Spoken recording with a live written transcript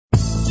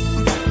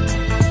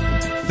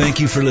Thank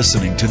you for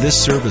listening to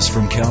this service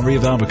from Calvary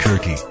of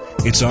Albuquerque.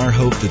 It's our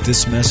hope that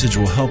this message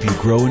will help you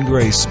grow in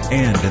grace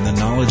and in the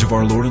knowledge of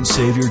our Lord and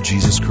Savior,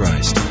 Jesus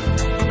Christ.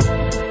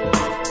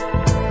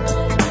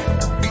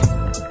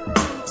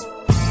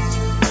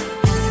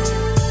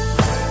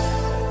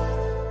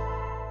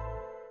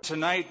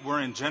 Tonight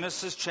we're in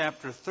Genesis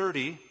chapter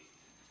 30,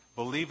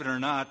 believe it or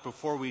not,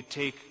 before we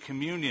take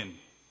communion.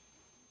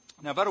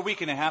 Now, about a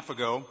week and a half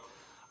ago,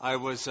 I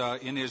was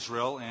in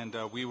Israel, and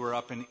we were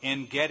up in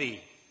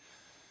En-Gedi.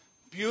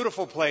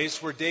 Beautiful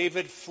place where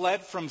David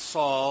fled from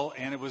Saul,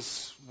 and it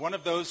was one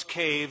of those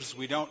caves.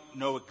 We don't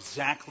know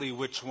exactly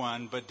which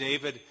one, but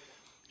David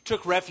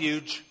took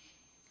refuge,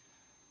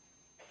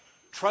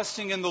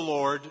 trusting in the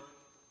Lord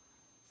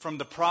from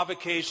the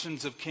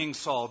provocations of King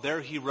Saul. There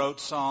he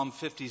wrote Psalm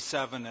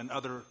 57 and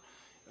other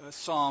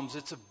psalms.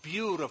 It's a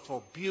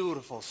beautiful,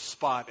 beautiful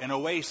spot, an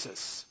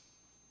oasis.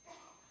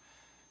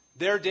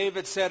 There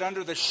David said,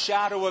 "Under the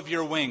shadow of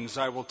your wings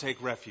I will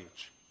take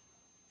refuge."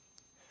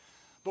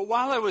 But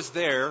while I was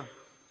there,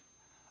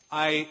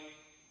 I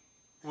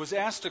was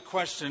asked a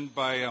question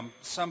by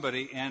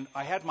somebody, and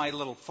I had my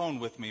little phone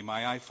with me,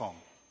 my iPhone.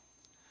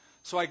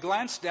 So I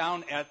glanced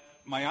down at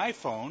my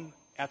iPhone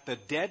at the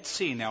Dead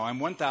Sea. Now, I'm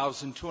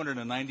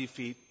 1,290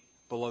 feet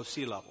below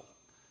sea level.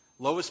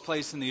 Lowest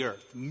place in the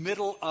earth,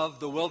 middle of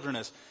the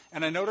wilderness.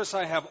 And I notice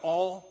I have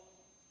all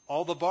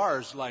the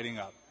bars lighting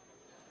up.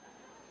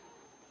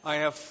 I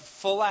have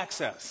full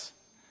access.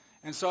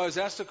 And so I was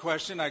asked a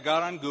question. I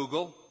got on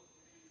Google,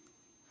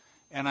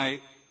 and I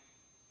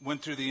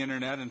went through the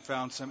internet and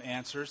found some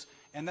answers.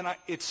 And then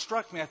it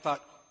struck me. I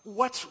thought,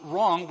 what's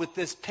wrong with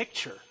this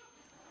picture?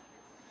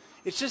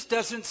 It just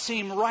doesn't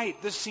seem right.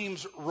 This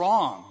seems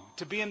wrong.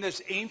 To be in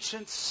this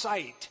ancient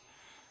site,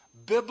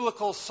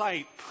 biblical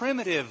site,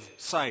 primitive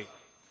site.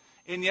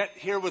 And yet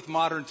here with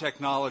modern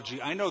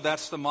technology, I know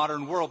that's the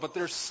modern world, but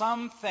there's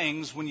some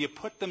things when you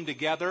put them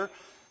together,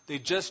 they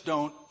just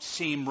don't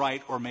seem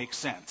right or make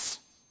sense.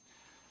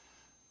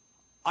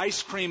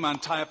 Ice cream on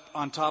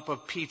top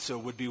of pizza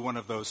would be one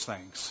of those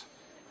things.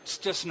 It's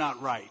just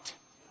not right.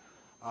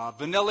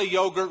 Vanilla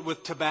yogurt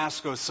with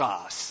Tabasco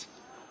sauce.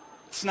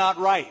 It's not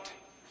right.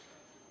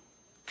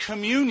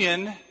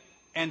 Communion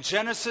and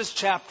Genesis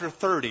chapter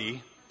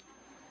 30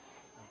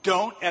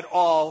 don't at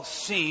all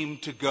seem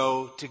to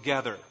go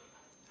together.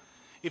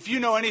 If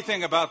you know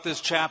anything about this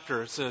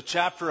chapter, it's a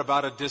chapter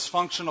about a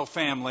dysfunctional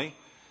family,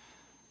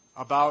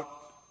 about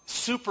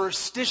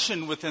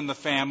superstition within the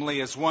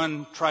family as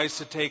one tries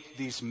to take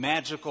these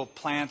magical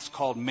plants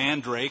called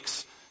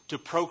mandrakes to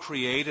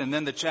procreate, and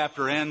then the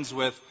chapter ends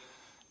with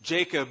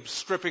Jacob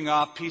stripping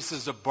off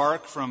pieces of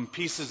bark from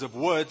pieces of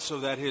wood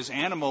so that his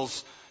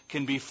animals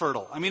can be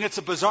fertile. I mean, it's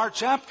a bizarre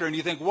chapter, and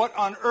you think, what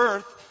on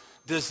earth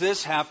does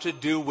this have to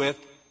do with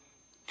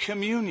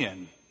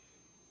communion?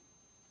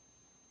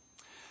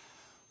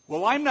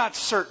 Well, I'm not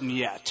certain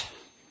yet.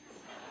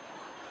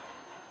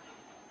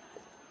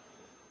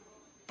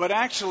 But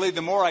actually,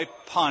 the more I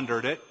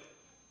pondered it,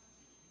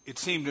 it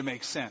seemed to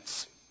make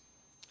sense.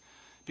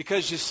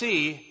 Because you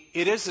see,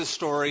 it is a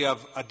story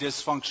of a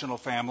dysfunctional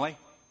family.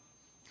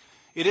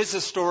 It is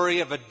a story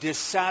of a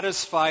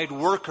dissatisfied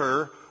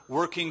worker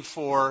working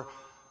for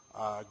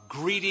a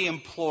greedy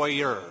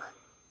employer.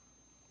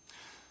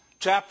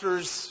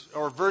 Chapters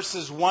or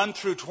verses 1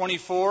 through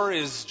 24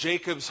 is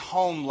Jacob's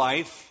home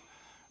life.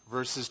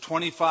 Verses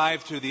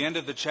 25 through the end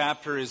of the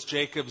chapter is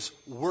Jacob's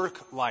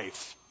work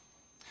life.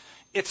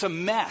 It's a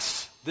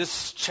mess.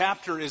 This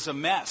chapter is a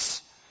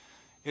mess.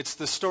 It's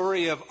the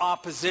story of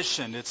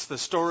opposition. It's the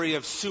story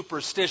of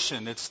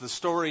superstition. It's the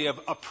story of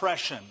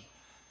oppression.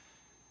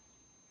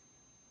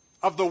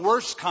 Of the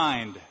worst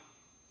kind.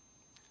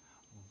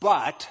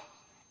 But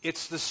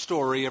it's the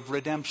story of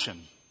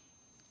redemption.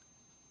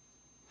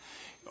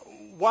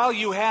 While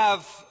you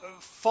have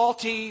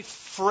faulty,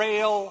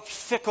 frail,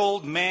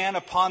 fickle man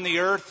upon the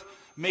earth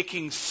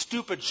making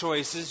stupid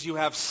choices, you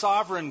have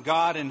sovereign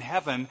God in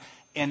heaven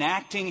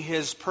enacting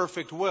his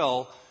perfect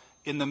will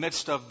in the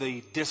midst of the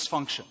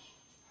dysfunction.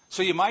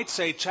 So you might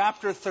say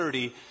chapter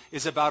 30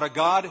 is about a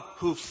God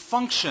who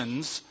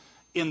functions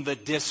in the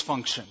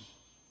dysfunction.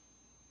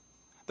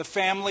 The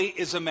family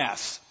is a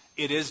mess.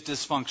 It is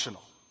dysfunctional.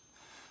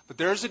 But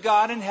there's a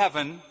God in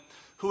heaven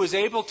who is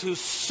able to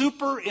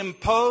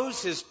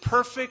superimpose his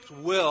perfect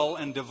will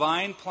and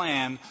divine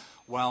plan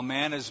while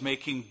man is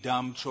making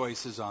dumb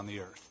choices on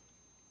the earth.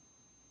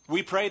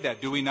 We pray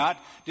that, do we not?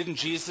 Didn't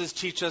Jesus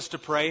teach us to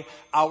pray,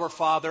 "Our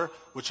Father,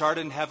 which art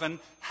in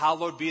heaven,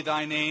 hallowed be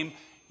thy name.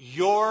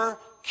 Your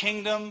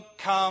kingdom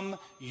come,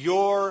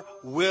 your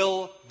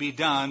will be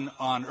done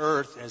on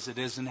earth as it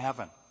is in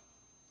heaven."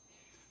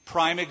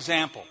 Prime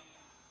example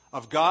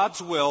of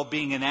God's will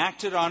being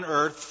enacted on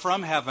earth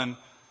from heaven,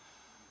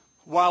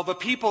 while the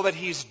people that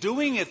he's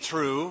doing it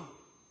through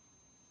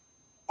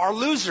are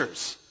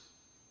losers.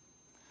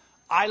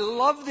 I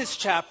love this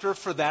chapter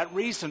for that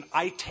reason.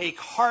 I take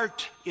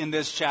heart in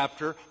this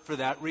chapter for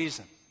that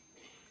reason.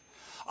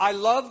 I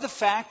love the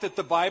fact that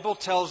the Bible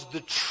tells the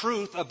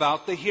truth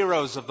about the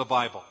heroes of the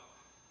Bible.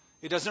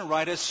 He doesn't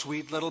write a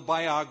sweet little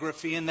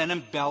biography and then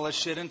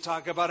embellish it and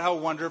talk about how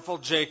wonderful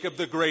Jacob,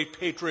 the great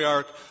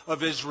patriarch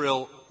of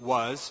Israel,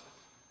 was.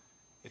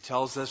 It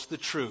tells us the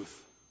truth.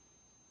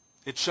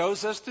 It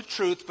shows us the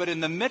truth, but in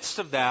the midst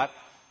of that,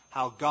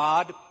 how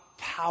God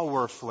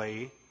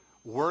powerfully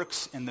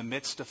works in the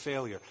midst of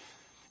failure.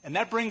 And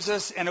that brings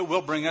us, and it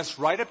will bring us,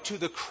 right up to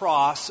the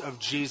cross of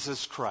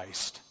Jesus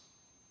Christ.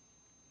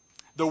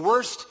 The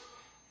worst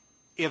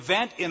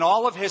event in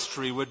all of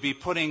history would be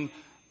putting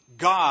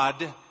God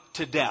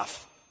to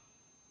death.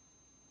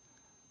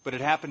 But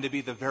it happened to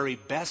be the very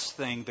best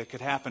thing that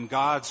could happen.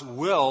 God's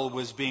will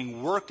was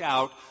being worked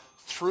out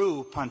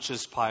through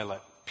Pontius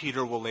Pilate,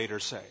 Peter will later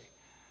say,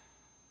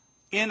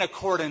 in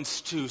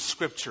accordance to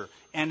Scripture.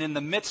 And in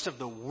the midst of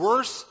the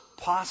worst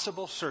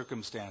possible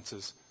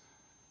circumstances,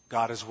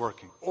 God is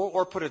working.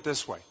 Or put it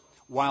this way,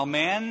 while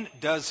man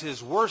does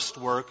his worst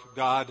work,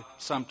 God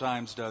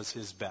sometimes does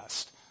his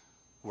best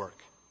work.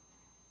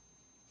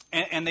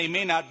 And they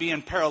may not be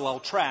in parallel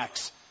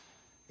tracks.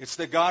 It's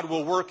that God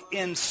will work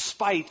in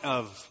spite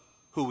of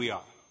who we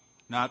are,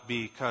 not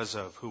because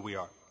of who we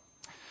are.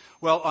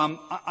 Well,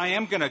 I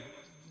am going to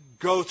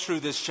go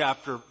through this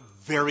chapter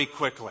very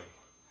quickly.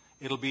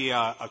 It'll be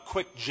a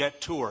quick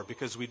jet tour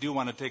because we do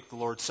want to take the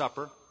Lord's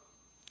Supper.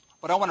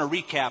 But I want to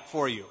recap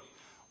for you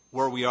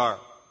where we are.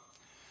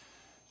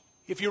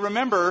 If you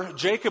remember,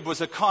 Jacob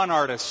was a con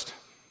artist,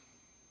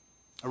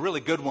 a really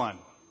good one.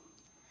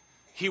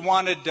 He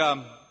wanted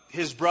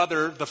his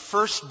brother, the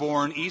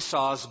firstborn,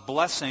 Esau's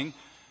blessing,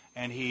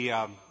 and he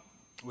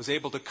was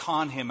able to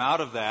con him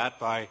out of that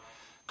by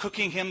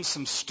cooking him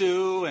some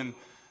stew and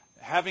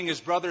having his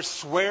brother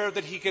swear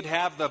that he could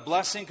have the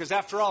blessing, because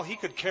after all, he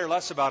could care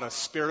less about a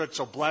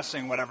spiritual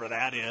blessing, whatever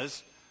that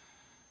is.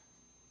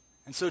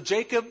 And so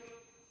Jacob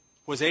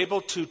was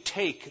able to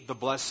take the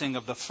blessing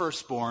of the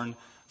firstborn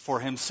for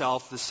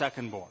himself, the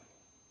secondborn.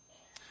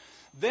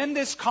 Then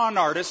this con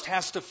artist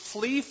has to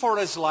flee for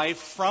his life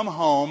from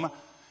home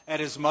at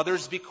his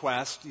mother's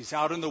bequest. He's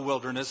out in the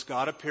wilderness.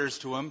 God appears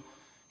to him.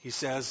 He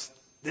says,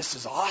 "This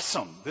is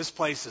awesome. This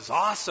place is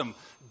awesome.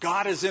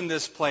 God is in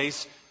this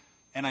place,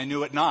 and I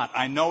knew it not.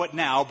 I know it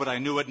now, but I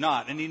knew it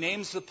not." And he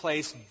names the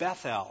place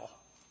Bethel.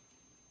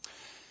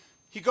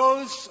 He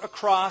goes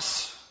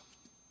across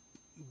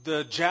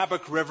the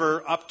Jabbok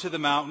River up to the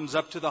mountains,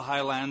 up to the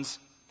highlands,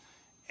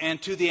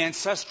 and to the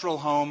ancestral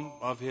home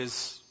of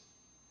his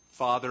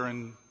father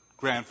and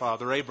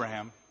grandfather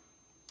Abraham.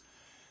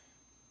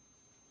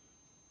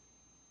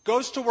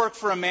 Goes to work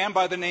for a man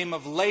by the name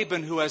of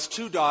Laban who has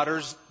 2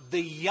 daughters.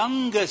 The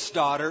youngest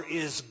daughter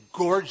is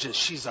gorgeous.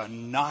 She's a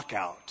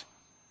knockout.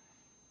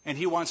 And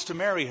he wants to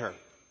marry her.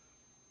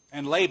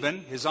 And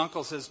Laban, his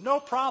uncle, says, "No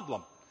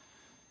problem.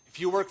 If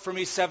you work for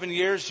me 7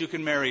 years, you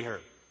can marry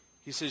her."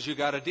 He says, "You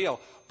got a deal."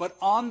 But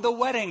on the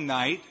wedding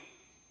night,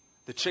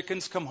 the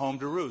chickens come home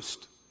to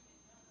roost.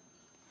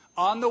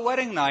 On the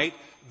wedding night,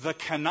 the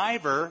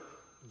conniver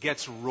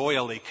gets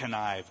royally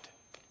connived.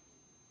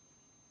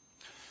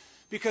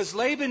 Because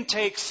Laban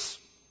takes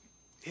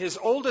his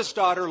oldest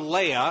daughter,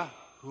 Leah,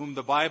 whom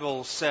the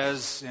Bible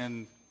says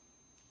in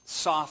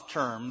soft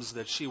terms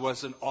that she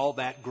wasn't all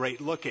that great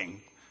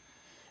looking,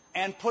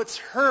 and puts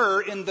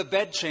her in the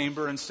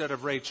bedchamber instead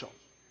of Rachel.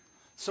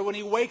 So when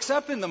he wakes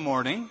up in the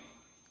morning,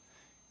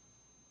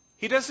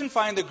 he doesn't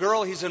find the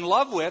girl he's in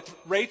love with,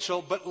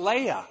 Rachel, but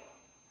Leah.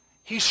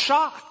 He's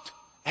shocked,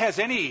 as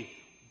any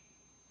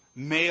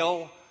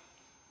male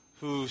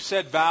who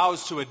said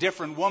vows to a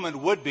different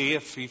woman would be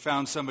if he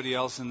found somebody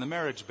else in the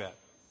marriage bed.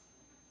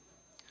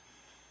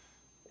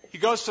 He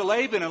goes to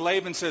Laban, and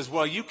Laban says,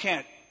 "Well, you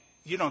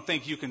don't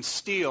think you can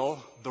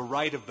steal the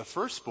right of the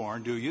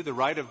firstborn, do you? The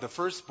right of the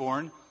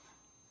firstborn,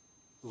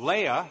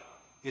 Leah,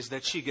 is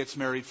that she gets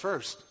married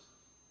first,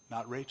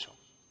 not Rachel."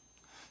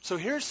 So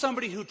here's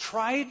somebody who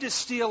tried to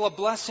steal a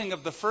blessing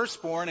of the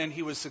firstborn, and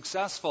he was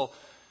successful.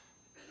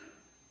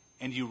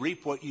 And you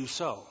reap what you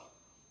sow.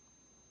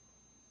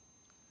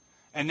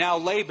 And now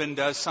Laban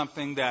does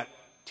something that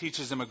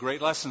teaches him a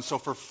great lesson. So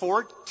for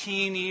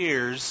 14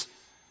 years,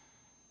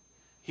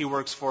 he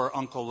works for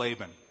Uncle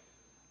Laban.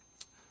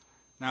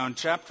 Now in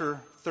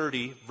chapter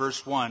 30,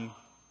 verse 1,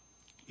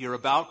 you're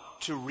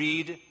about to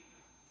read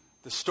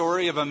the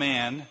story of a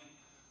man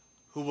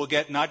who will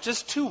get not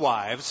just 2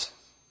 wives.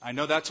 I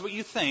know that's what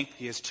you think.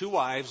 He has 2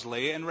 wives,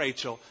 Leah and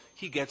Rachel.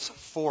 He gets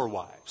 4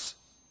 wives.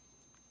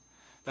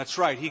 That's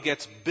right. He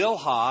gets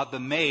Bilhah, the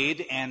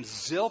maid, and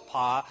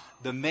Zilpah,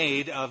 the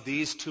maid of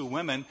these 2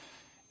 women,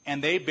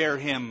 and they bear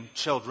him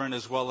children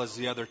as well as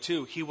the other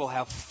 2. He will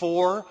have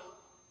 4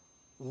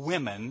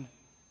 women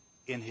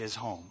in his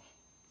home.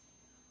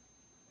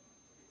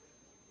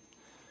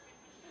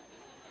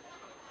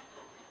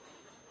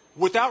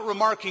 Without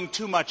remarking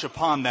too much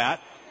upon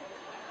that,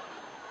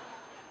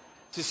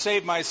 to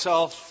save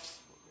myself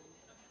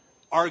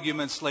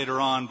arguments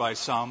later on by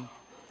some,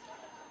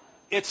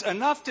 it's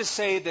enough to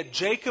say that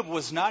Jacob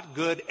was not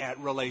good at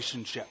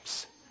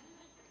relationships.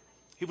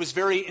 He was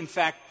very, in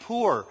fact,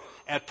 poor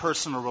at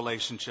personal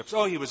relationships.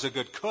 Oh, he was a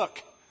good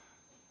cook.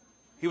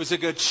 He was a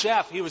good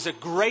chef. He was a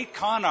great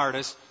con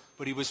artist,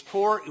 but he was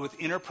poor with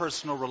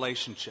interpersonal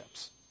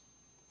relationships.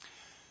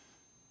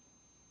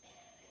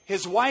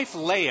 His wife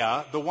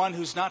Leah, the one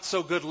who's not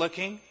so good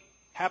looking,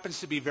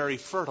 happens to be very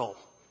fertile.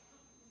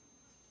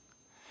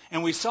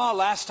 And we saw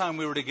last time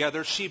we were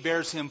together, she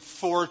bears him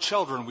 4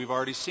 children. We've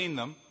already seen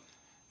them.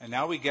 And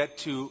now we get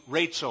to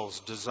Rachel's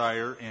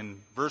desire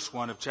in verse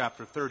 1 of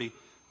chapter 30.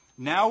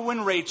 Now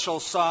when Rachel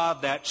saw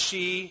that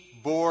she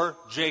bore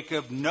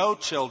Jacob no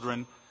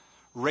children,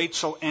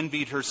 Rachel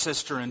envied her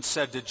sister and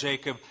said to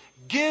Jacob,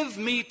 "Give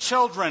me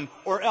children,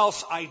 or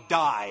else I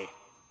die."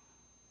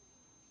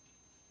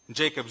 And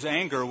Jacob's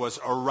anger was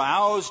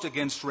aroused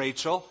against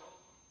Rachel,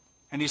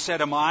 and he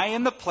said, "Am I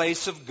in the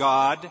place of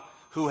God,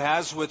 who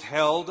has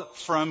withheld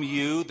from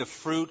you the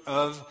fruit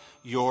of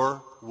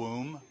your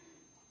womb?"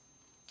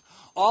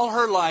 All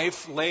her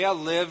life, Leah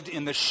lived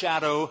in the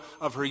shadow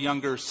of her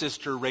younger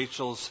sister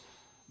Rachel's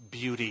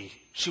beauty.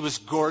 She was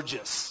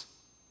gorgeous,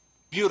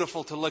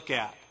 beautiful to look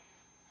at.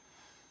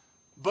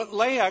 But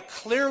Leah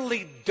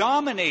clearly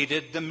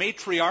dominated the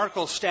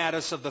matriarchal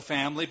status of the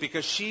family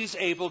because she's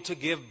able to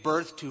give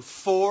birth to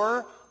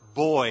 4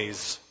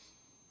 boys.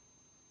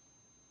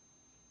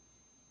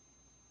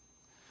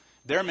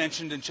 They're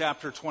mentioned in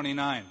chapter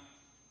 29.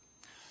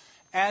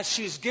 As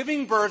she's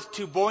giving birth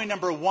to boy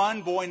number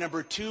 1, boy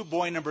number 2,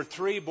 boy number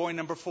 3, boy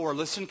number 4,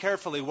 listen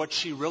carefully. What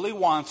she really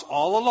wants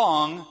all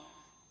along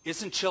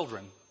isn't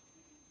children.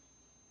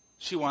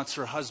 She wants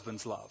her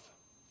husband's love.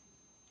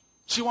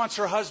 She wants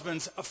her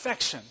husband's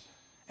affection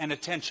and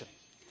attention.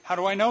 How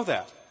do I know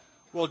that?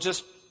 Well,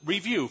 just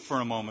review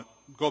for a moment.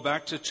 Go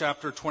back to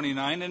chapter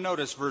 29 and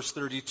notice verse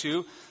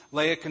 32.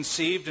 Leah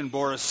conceived and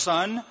bore a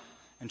son,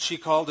 and she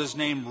called his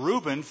name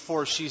Reuben,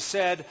 for she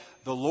said,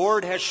 "The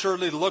Lord has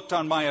surely looked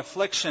on my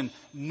affliction.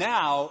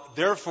 Now,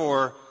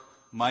 therefore,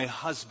 my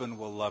husband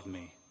will love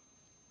me."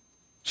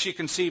 She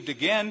conceived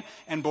again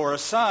and bore a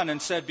son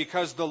and said,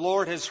 "Because the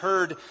Lord has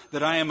heard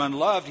that I am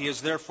unloved, he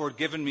has therefore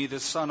given me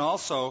this son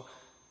also."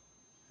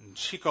 And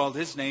she called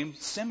his name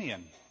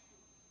Simeon.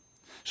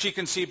 She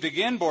conceived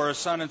again, bore a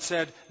son, and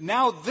said,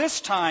 "Now this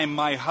time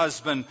my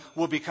husband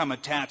will become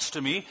attached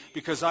to me,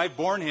 because I've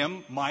borne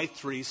him my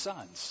 3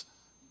 sons.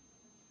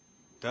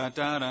 Da,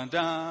 da, da,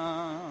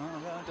 da,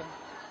 da, da.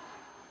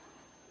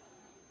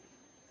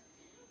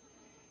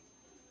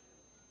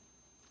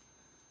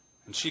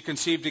 And she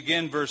conceived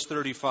again, verse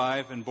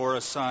 35, and bore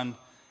a son,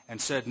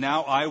 and said,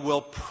 "Now I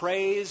will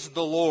praise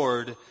the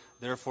Lord."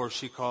 Therefore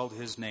she called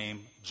his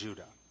name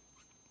Judah.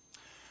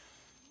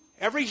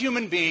 Every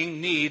human being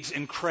needs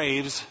and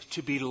craves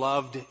to be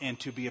loved and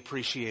to be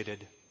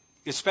appreciated.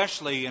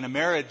 Especially in a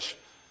marriage,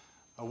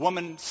 a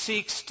woman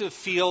seeks to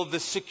feel the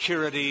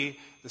security,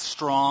 the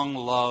strong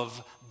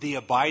love, the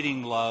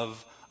abiding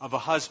love of a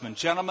husband.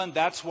 Gentlemen,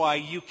 that's why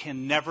you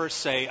can never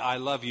say "I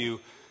love you"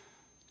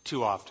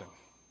 too often.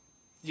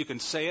 You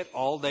can say it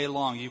all day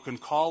long. You can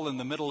call in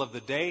the middle of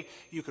the day.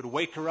 You could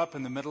wake her up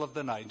in the middle of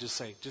the night and just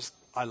say,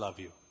 "I love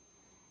you."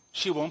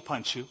 She won't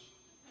punch you.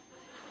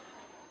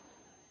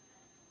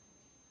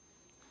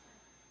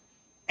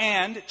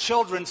 And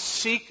children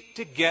seek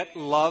to get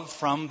love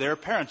from their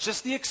parents.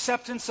 Just the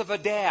acceptance of a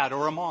dad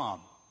or a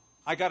mom.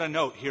 I got a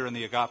note here in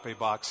the Agape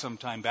box some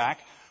time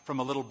back from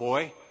a little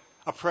boy,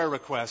 a prayer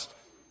request.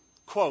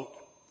 Quote,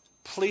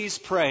 "Please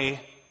pray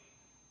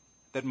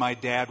that my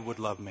dad would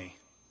love me."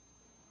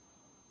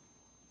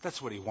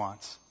 That's what he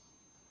wants.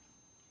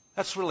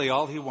 That's really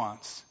all he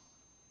wants.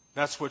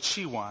 That's what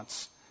she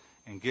wants,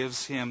 and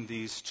gives him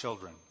these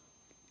children.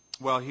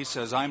 Well, he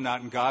says, "I'm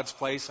not in God's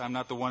place. I'm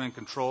not the one in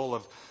control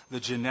of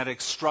the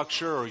genetic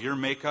structure or your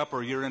makeup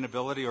or your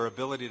inability or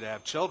ability to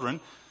have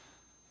children.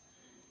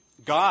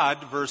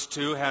 God," verse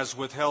 2, "has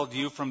withheld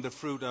you from the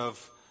fruit of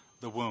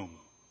the womb."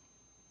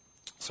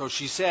 So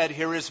she said,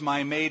 "Here is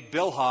my maid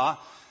Bilhah.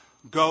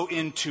 Go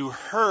into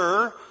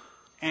her,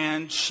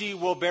 and she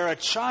will bear a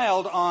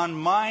child on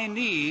my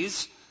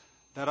knees,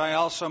 that I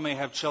also may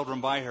have children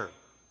by her."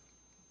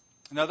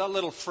 Now that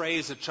little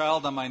phrase, "a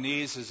child on my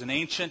knees," is an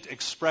ancient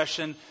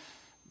expression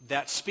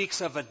that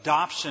speaks of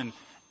adoption,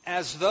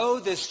 as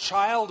though this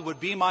child would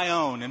be my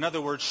own. In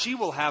other words, she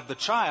will have the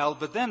child,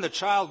 but then the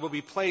child will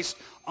be placed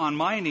on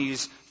my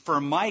knees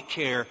for my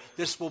care.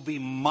 This will be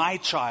my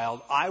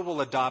child. I will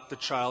adopt the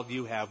child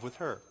you have with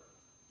her.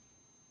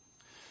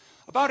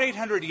 About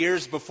 800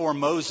 years before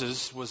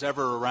Moses was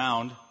ever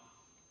around,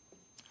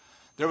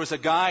 there was a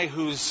guy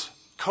whose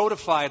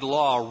codified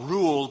law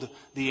ruled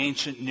the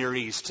ancient Near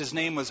East. His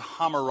name was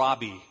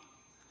Hammurabi.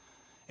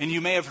 And you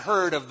may have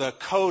heard of the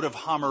Code of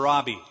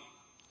Hammurabi.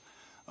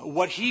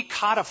 What he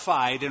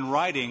codified in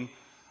writing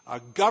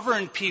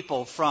governed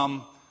people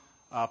from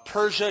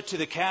Persia to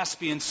the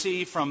Caspian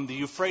Sea, from the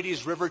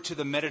Euphrates River to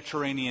the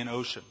Mediterranean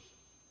Ocean.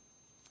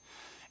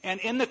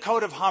 And in the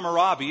Code of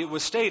Hammurabi, it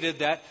was stated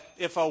that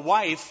if a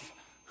wife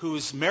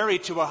who's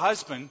married to a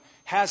husband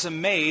has a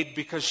maid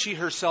because she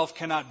herself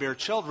cannot bear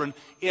children,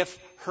 if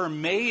her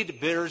maid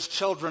bears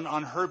children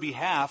on her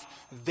behalf,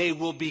 they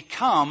will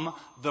become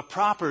the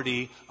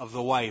property of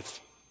the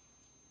wife.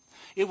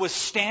 It was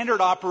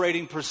standard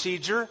operating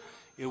procedure.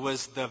 It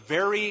was the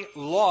very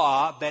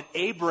law that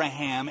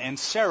Abraham and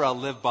Sarah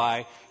lived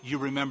by. You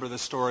remember the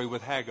story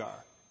with Hagar.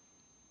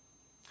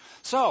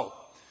 So,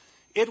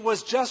 it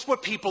was just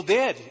what people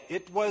did.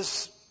 It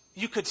was,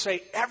 you could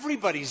say,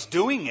 everybody's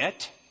doing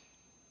it.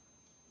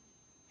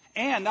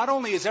 And not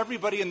only is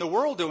everybody in the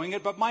world doing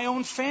it, but my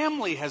own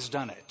family has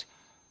done it.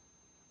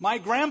 My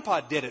grandpa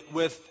did it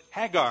with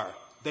Hagar.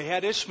 They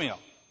had Ishmael.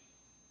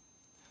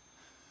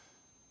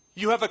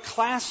 You have a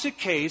classic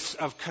case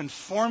of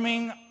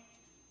conforming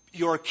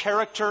your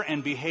character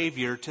and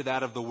behavior to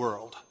that of the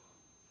world.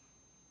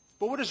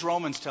 But what does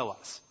Romans tell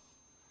us?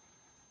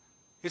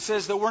 It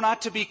says that we're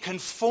not to be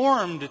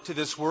conformed to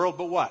this world,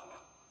 but what?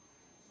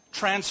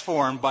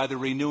 Transformed by the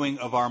renewing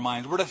of our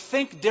minds. We're to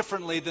think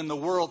differently than the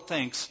world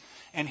thinks.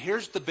 And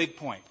here's the big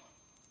point.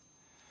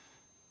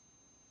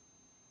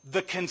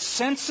 The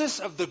consensus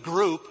of the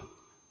group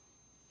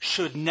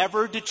should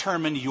never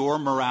determine your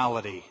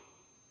morality.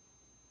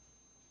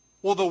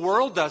 Well, the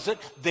world does it.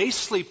 They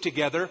sleep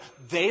together.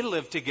 They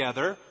live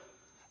together.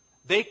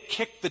 They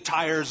kick the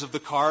tires of the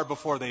car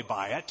before they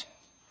buy it.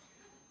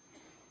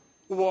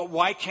 Well,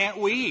 why can't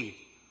we?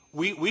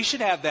 We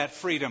should have that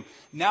freedom.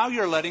 Now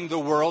you're letting the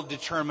world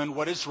determine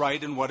what is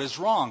right and what is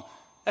wrong.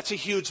 That's a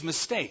huge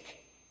mistake.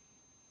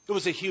 It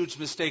was a huge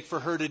mistake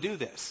for her to do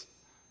this.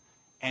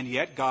 And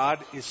yet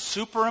God is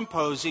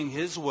superimposing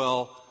His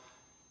will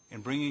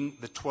in bringing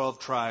the 12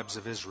 tribes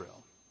of Israel.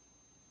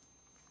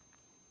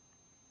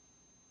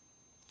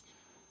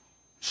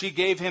 She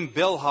gave him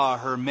Bilhah,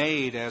 her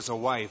maid, as a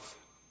wife.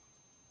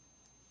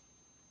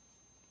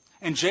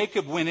 And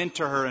Jacob went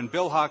into her, and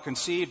Bilhah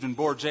conceived and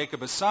bore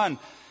Jacob a son.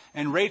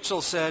 And Rachel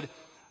said,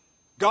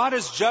 God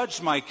has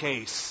judged my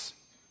case.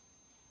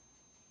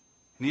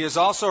 And He has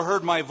also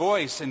heard my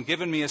voice and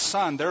given me a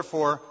son.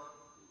 Therefore,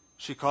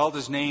 she called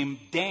his name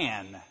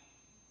Dan.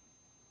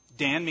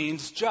 Dan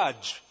means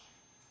judge.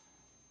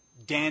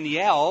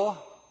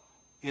 Daniel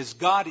is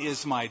God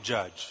is my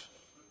judge.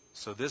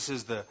 So this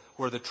is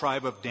where the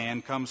tribe of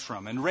Dan comes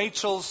from. And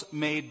Rachel's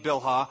maid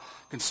Bilhah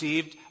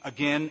conceived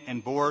again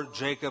and bore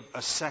Jacob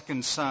a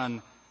second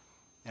son.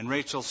 And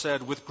Rachel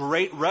said, with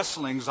great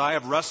wrestlings I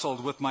have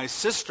wrestled with my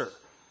sister.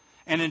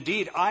 And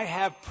indeed I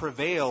have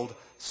prevailed.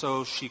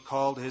 So she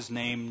called his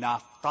name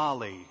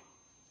Naphtali.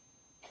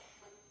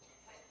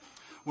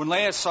 When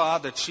Leah saw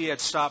that she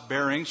had stopped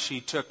bearing, she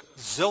took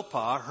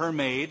Zilpah, her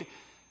maid,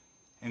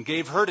 and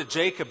gave her to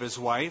Jacob his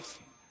wife.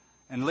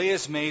 And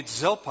Leah's maid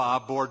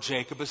Zilpah bore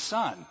Jacob a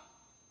son.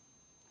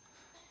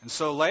 And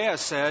so Leah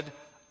said,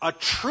 a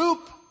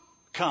troop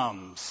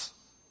comes.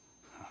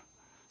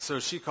 So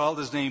she called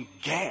his name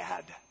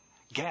Gad.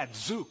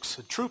 Gadzooks,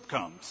 a troop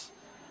comes.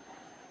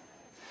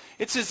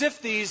 It's as if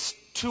these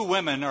two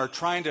women are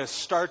trying to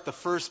start the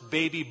first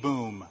baby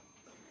boom.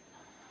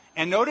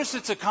 And notice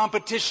it's a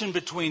competition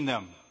between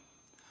them.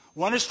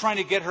 One is trying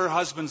to get her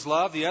husband's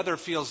love. The other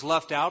feels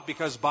left out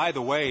because, by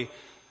the way,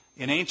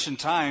 in ancient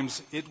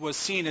times, it was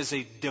seen as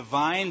a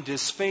divine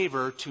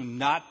disfavor to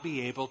not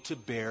be able to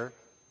bear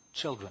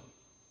children.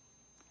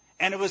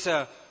 And it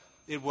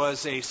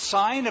was a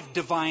sign of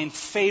divine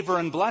favor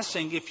and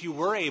blessing if you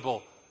were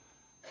able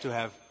to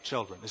have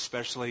children,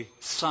 especially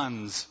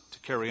sons to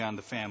carry on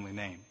the family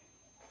name.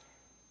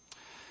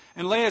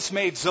 And Leah's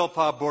maid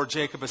Zilpah bore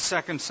Jacob a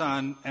second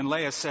son, and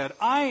Leah said,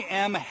 I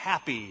am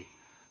happy,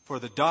 for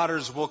the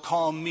daughters will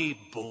call me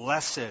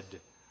blessed.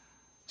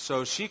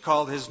 So she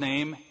called his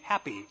name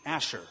Happy,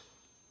 Asher.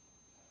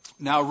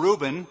 Now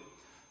Reuben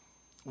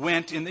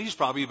went he's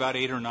probably about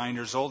 8 or 9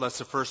 years old, that's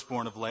the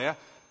firstborn of Leah,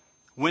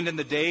 went in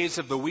the days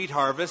of the wheat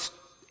harvest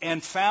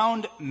and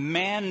found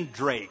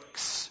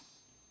mandrakes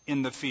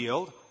in the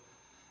field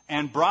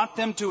and brought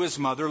them to his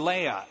mother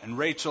Leah. And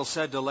Rachel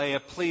said to Leah,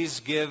 please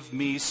give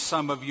me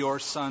some of your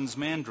son's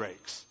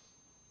mandrakes.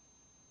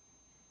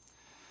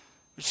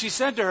 But she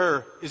said to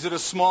her, is it a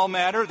small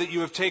matter that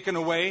you have taken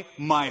away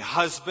my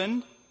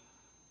husband?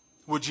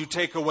 Would you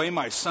take away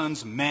my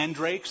son's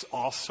mandrakes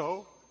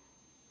also?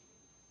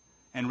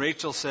 And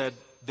Rachel said,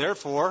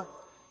 therefore,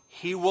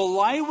 he will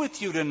lie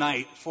with you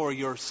tonight for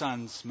your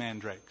son's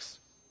mandrakes.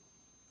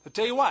 I'll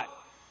tell you what,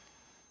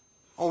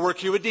 I'll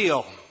work you a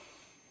deal.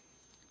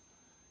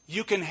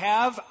 You can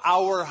have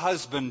our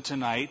husband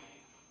tonight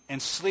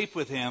and sleep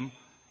with him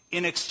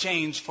in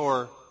exchange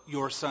for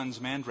your son's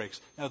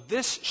mandrakes. Now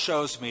this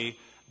shows me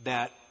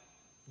that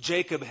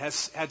Jacob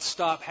had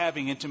stopped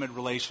having intimate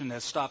relation,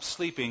 has stopped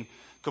sleeping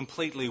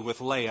completely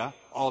with Leah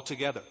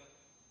altogether.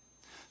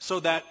 So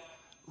that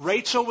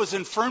Rachel was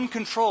in firm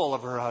control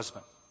of her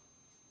husband.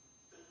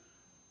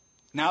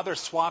 Now they're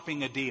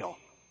swapping a deal.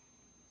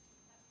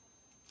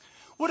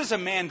 What is a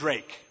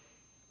mandrake?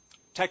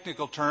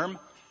 Technical term,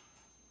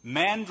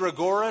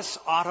 Mandragoras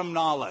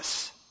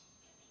autumnalis.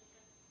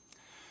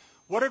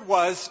 What it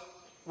was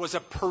a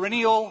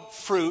perennial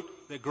fruit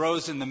that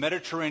grows in the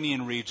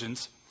Mediterranean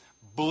regions,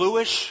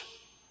 bluish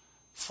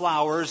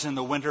flowers in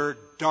the winter,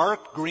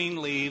 dark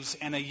green leaves,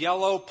 and a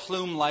yellow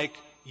plume-like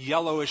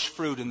yellowish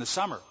fruit in the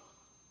summer.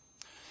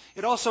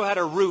 It also had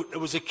a root. It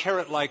was a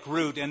carrot-like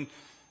root. And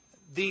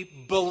the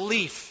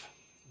belief,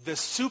 the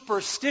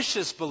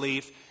superstitious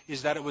belief,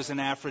 is that it was an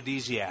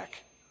aphrodisiac.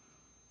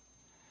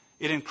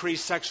 It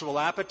increased sexual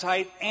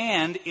appetite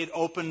and it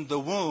opened the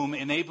womb,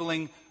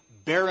 enabling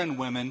barren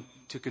women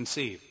to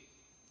conceive.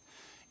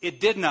 It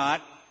did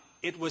not.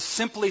 It was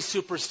simply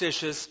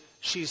superstitious.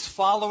 She's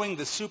following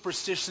the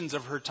superstitions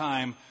of her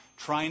time,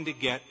 trying to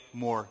get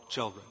more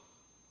children.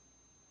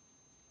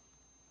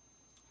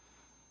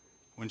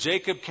 When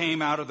Jacob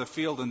came out of the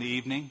field in the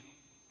evening,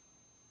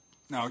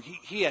 now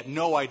he had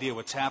no idea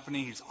what's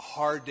happening. He's a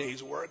hard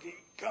day's work. He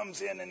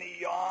comes in and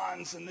he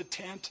yawns in the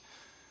tent,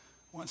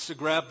 wants to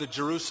grab the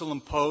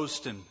Jerusalem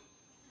Post and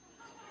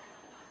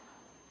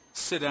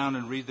sit down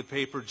and read the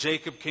paper.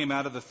 Jacob came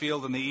out of the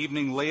field in the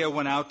evening. Leah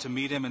went out to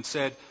meet him and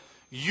said,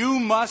 "You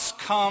must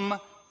come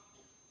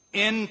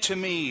in to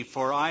me,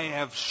 for I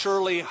have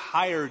surely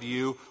hired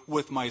you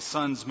with my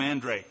son's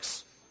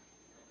mandrakes."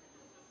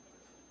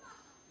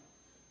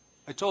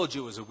 I told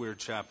you it was a weird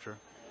chapter.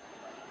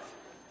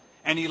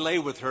 And he lay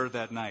with her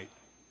that night.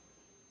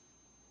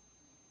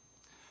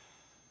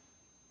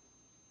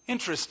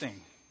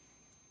 Interesting.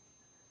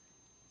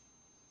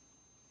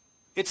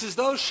 It's as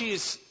though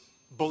she's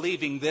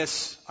believing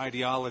this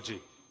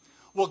ideology.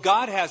 Well,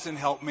 God hasn't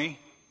helped me.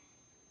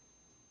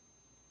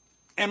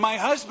 And my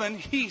husband,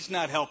 he's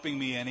not helping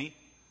me any.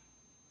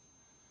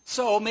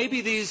 So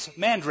maybe these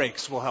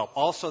mandrakes will help.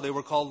 Also, they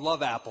were called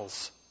love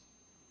apples.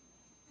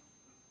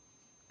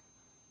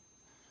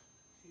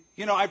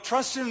 You know, I've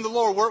trusted in the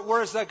Lord. Where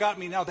has that got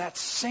me? Now, that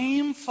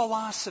same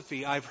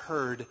philosophy I've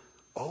heard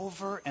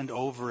over and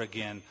over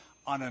again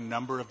on a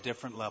number of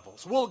different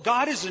levels. Well,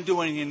 God isn't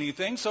doing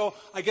anything, so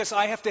I guess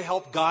I have to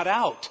help God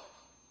out.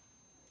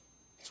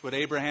 That's what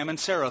Abraham and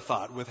Sarah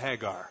thought with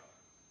Hagar.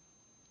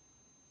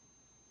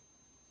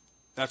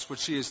 That's what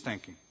she is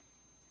thinking.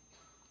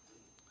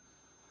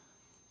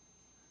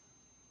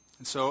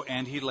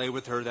 And he lay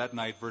with her that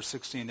night, verse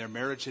 16. Their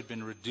marriage had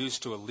been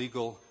reduced to a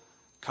legal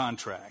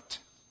contract.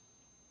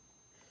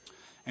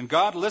 And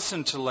God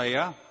listened to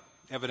Leah,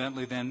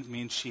 evidently then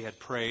means she had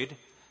prayed,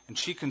 and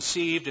she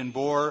conceived and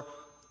bore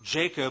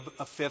Jacob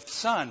a fifth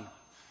son.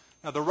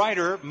 Now the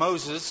writer,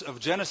 Moses of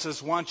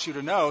Genesis, wants you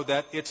to know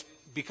that it's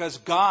because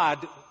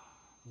God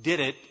did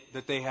it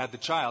that they had the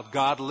child.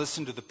 God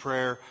listened to the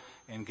prayer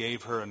and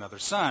gave her another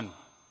son.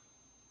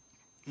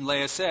 And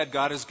Leah said,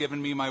 "God has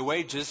given me my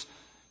wages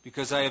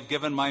because I have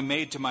given my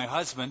maid to my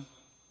husband."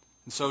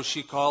 And so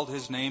she called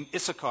his name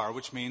Issachar,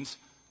 which means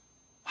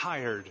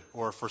hired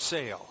or for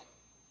sale.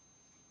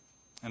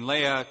 And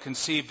Leah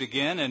conceived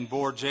again and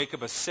bore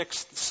Jacob a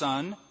sixth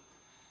son.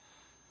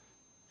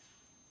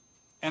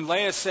 And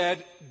Leah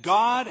said,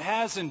 "God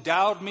has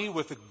endowed me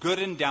with a good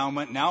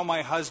endowment. Now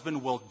my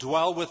husband will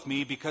dwell with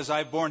me because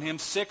I've borne him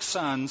 6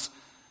 sons.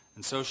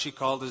 And so she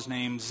called his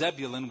name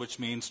Zebulun, which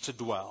means to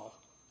dwell.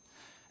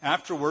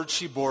 Afterwards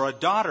she bore a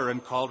daughter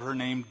and called her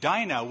name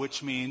Dinah,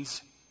 which means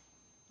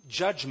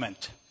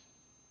judgment.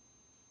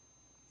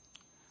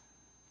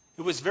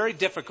 It was very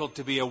difficult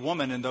to be a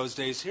woman in those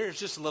days. Here's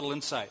just a little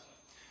insight.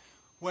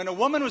 When a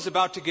woman was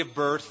about to give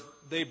birth,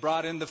 they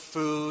brought in the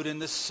food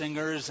and the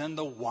singers and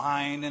the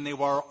wine, and they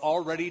were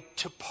all ready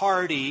to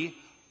party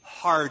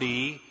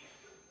hardy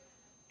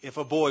if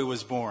a boy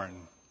was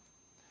born.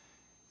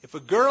 If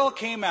a girl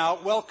came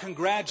out, well,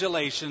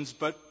 congratulations,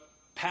 but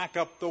pack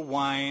up the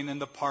wine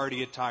and the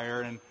party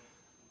attire, and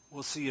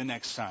we'll see you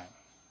next time.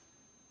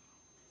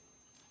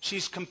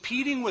 She's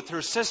competing with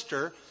her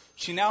sister.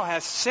 She now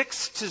has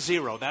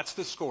 6-0. That's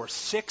the score,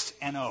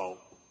 6-0.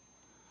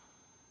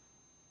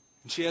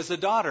 And she has a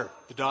daughter.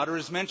 The daughter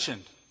is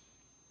mentioned,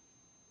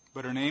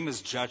 but her name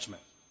is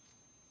Judgment.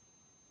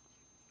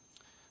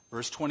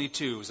 Verse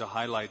 22 is a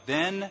highlight.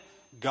 Then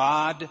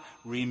God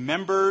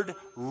remembered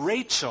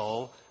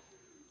Rachel.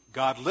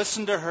 God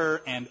listened to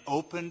her and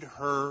opened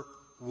her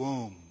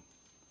womb.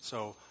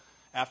 So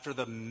after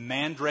the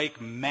mandrake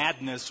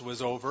madness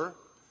was over,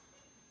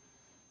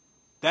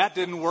 that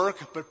didn't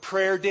work, but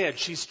prayer did.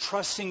 She's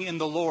trusting in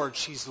the Lord.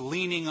 She's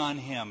leaning on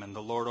Him, and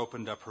the Lord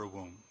opened up her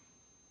womb.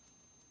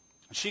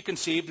 She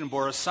conceived and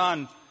bore a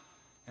son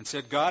and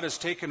said, "God has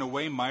taken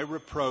away my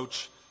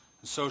reproach."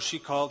 And so she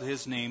called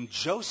his name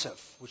Joseph,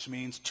 which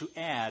means to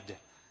add,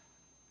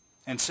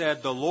 and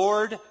said, "The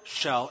Lord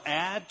shall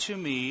add to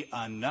me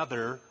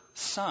another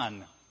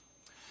son."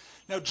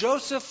 Now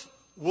Joseph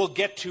we'll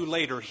get to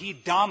later. He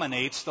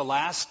dominates the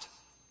last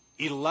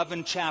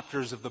 11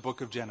 chapters of the book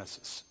of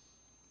Genesis.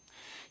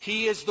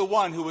 He is the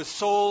one who was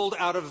sold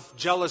out of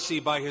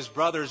jealousy by his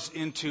brothers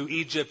into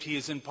Egypt. He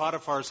is in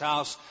Potiphar's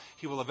house.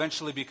 He will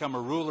eventually become a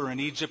ruler in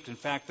Egypt, in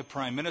fact, the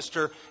prime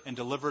minister, and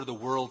deliver the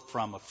world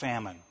from a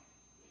famine.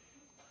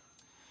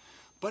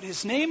 But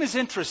his name is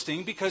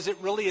interesting because it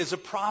really is a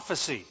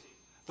prophecy.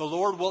 The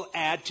Lord will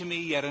add to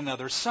me yet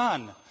another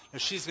son. Now,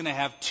 she's going to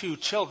have 2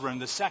 children.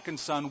 The second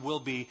son will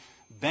be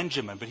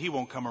Benjamin, but he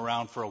won't come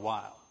around for a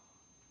while.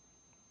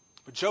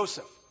 But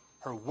Joseph,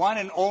 her one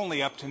and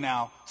only up to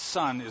now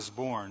son, is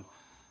born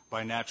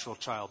by natural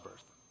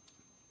childbirth.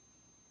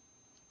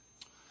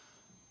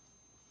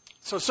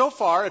 So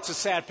far, it's a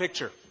sad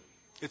picture.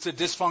 It's a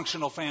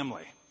dysfunctional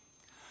family.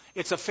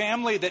 It's a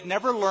family that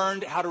never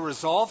learned how to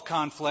resolve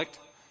conflict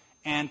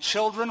and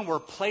children were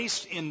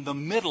placed in the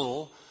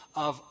middle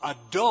of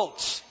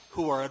adults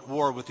who are at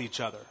war with each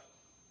other.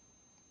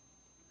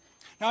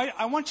 Now,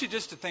 I want you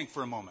just to think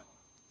for a moment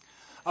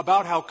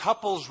about how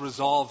couples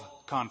resolve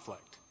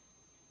conflict.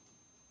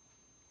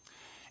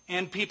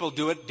 And people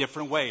do it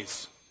different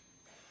ways.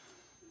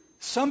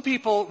 Some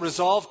people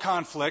resolve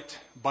conflict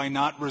by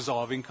not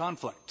resolving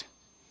conflict.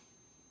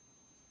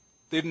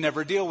 They'd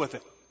never deal with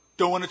it.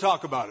 Don't want to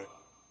talk about it.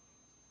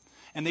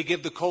 And they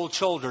give the cold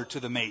shoulder to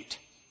the mate.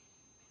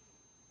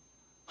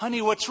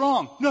 Honey, what's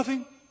wrong?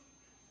 Nothing.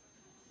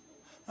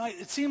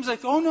 It seems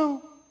like, oh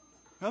no,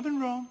 nothing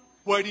wrong.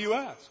 Why do you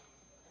ask?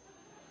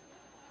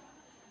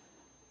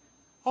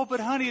 Oh, but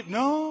honey,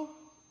 no.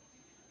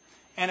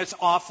 And it's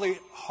awfully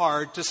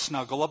hard to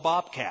snuggle a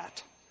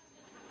bobcat.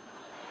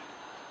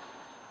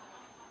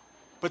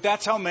 But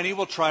that's how many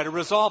will try to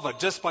resolve it,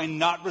 just by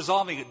not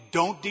resolving it.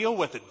 Don't deal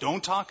with it.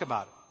 Don't talk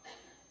about it.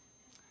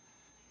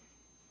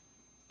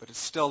 But it's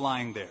still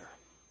lying there.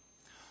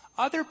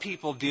 Other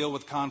people deal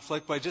with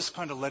conflict by just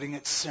kind of letting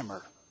it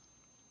simmer.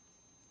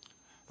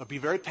 They'll be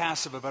very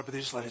passive about it, but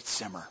they just let it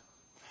simmer.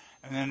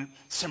 And then it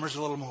simmers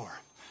a little more,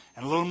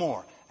 and a little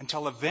more,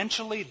 until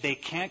eventually they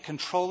can't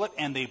control it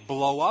and they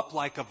blow up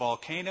like a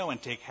volcano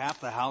and take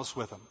half the house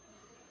with them.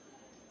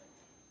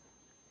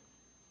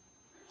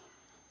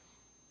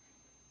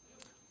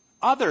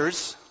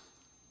 Others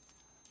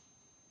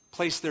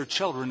place their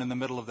children in the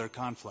middle of their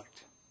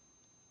conflict.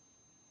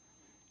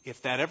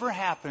 If that ever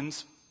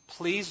happens,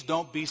 please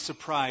don't be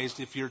surprised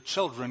if your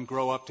children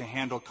grow up to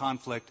handle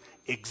conflict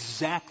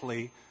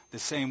exactly the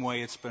same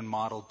way it's been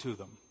modeled to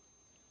them.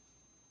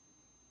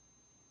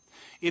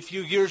 If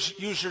you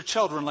use your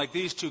children like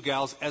these two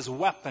gals as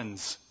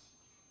weapons,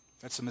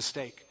 that's a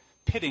mistake.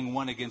 Pitting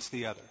one against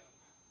the other.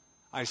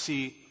 I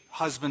see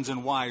husbands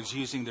and wives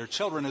using their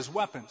children as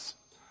weapons,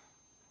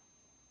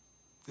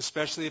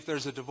 especially if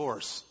there's a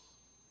divorce.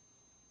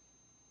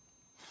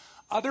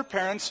 Other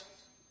parents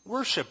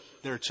worship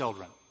their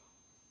children.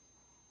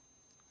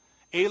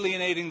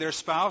 Alienating their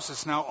spouse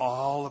is now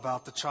all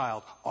about the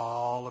child,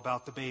 all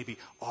about the baby,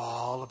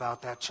 all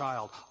about that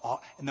child,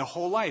 and their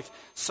whole life.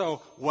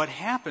 So what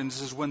happens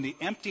is when the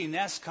empty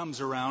nest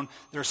comes around,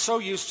 they're so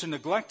used to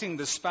neglecting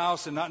the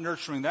spouse and not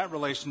nurturing that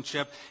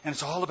relationship, and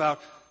it's all about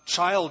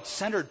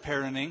child-centered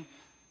parenting.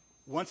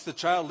 Once the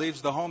child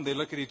leaves the home, they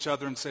look at each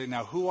other and say,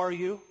 now who are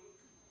you?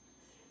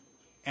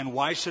 And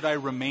why should I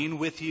remain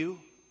with you?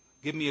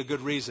 Give me a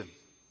good reason.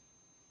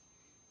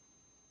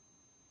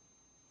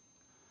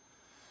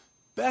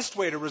 Best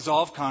way to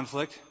resolve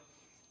conflict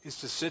is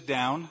to sit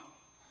down,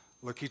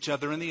 look each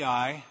other in the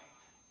eye,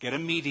 get a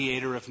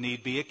mediator if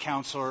need be, a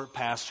counselor,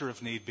 pastor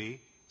if need be,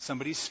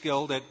 somebody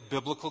skilled at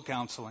biblical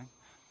counseling.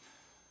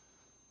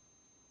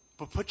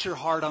 But put your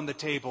heart on the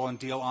table and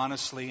deal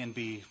honestly and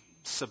be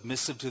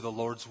submissive to the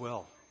Lord's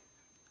will.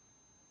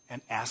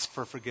 And ask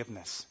for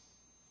forgiveness.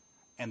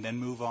 And then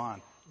move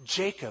on.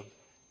 Jacob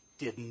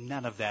did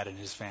none of that in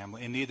his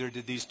family, and neither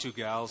did these two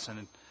gals,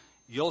 and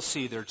you'll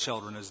see their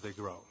children as they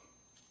grow.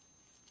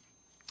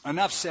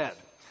 Enough said.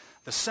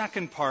 The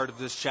second part of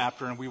this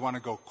chapter, and we want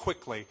to go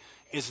quickly,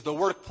 is the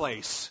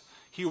workplace.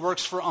 He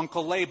works for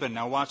Uncle Laban.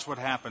 Now watch what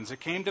happens. It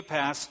came to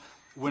pass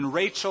when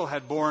Rachel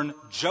had borne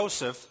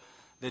Joseph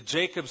that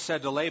Jacob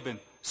said to Laban,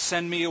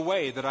 send me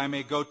away that I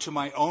may go to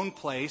my own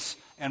place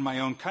and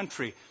my own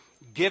country.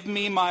 Give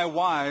me my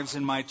wives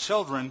and my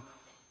children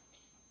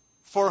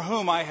for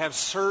whom I have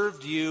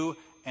served you,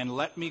 and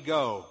let me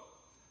go.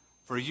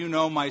 For you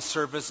know my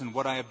service and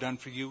what I have done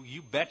for you.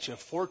 You betcha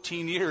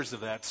 14 years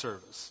of that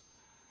service.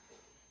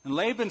 And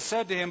Laban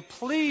said to him,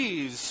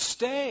 please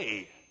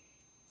stay,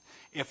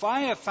 if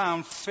I have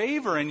found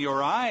favor in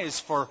your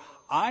eyes, for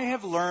I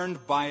have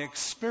learned by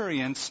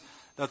experience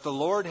that the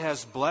Lord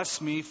has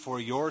blessed me for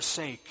your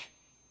sake.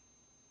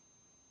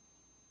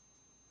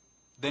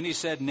 Then he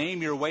said,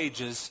 name your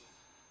wages,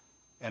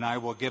 and I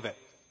will give it.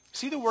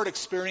 See the word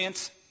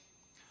experience?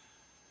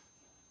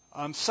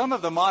 Some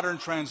of the modern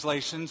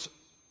translations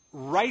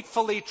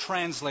rightfully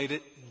translate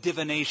it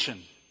divination.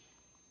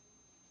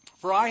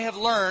 For I have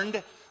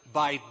learned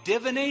by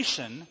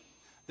divination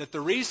that the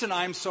reason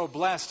I'm so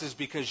blessed is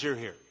because you're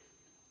here.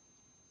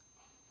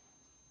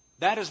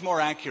 That is more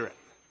accurate.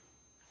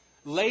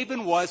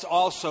 Laban was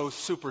also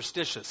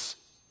superstitious.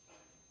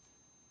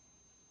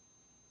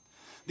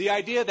 The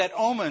idea that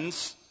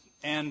omens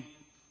and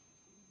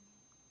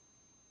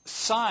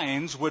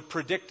signs would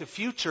predict the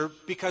future,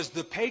 because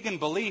the pagan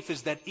belief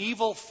is that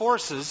evil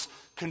forces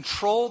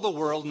control the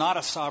world, not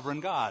a sovereign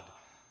God.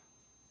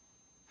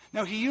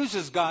 Now, he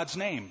uses God's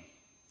name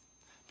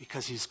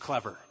because he's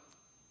clever.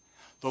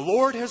 The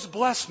Lord has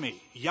blessed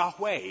me.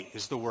 Yahweh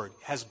is the word.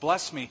 Has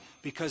blessed me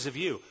because of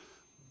you.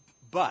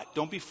 But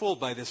don't be fooled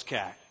by this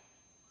cat.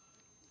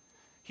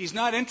 He's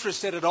not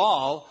interested at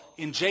all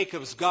in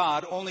Jacob's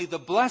God, only the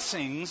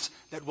blessings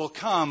that will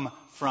come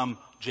from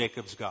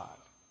Jacob's God.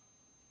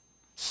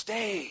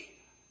 Stay.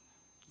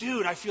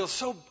 Dude, I feel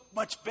so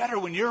much better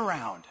when you're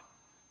around.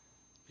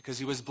 Because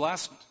he was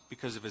blessed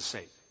because of his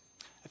sake.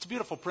 It's a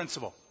beautiful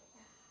principle.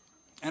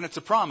 And it's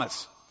a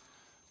promise.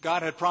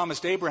 God had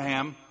promised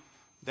Abraham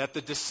that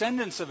the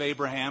descendants of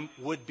Abraham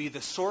would be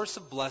the source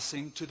of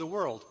blessing to the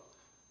world.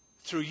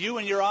 Through you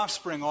and your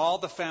offspring, all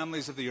the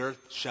families of the earth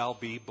shall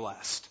be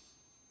blessed.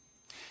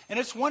 And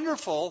it's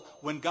wonderful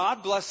when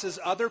God blesses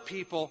other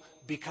people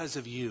because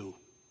of you.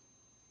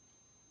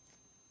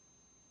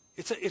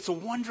 It's a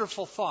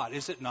wonderful thought,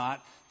 is it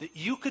not? That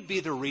you could be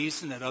the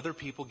reason that other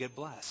people get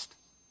blessed.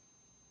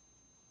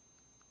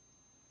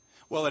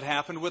 Well, it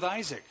happened with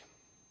Isaac.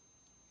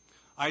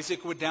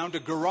 Isaac went down to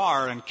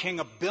Gerar, and King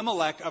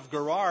Abimelech of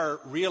Gerar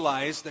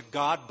realized that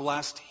God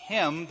blessed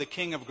him, the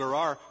king of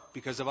Gerar,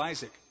 because of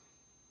Isaac.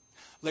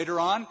 Later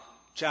on,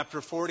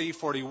 chapter 40,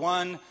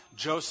 41,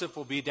 Joseph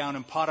will be down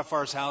in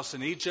Potiphar's house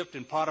in Egypt,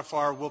 and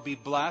Potiphar will be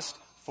blessed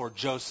for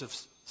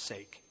Joseph's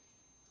sake.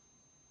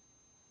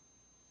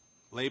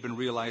 Laban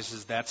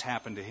realizes that's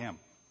happened to him.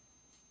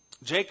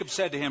 Jacob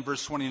said to him,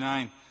 verse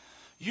 29,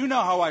 "You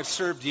know how I've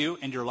served you,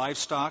 and your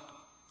livestock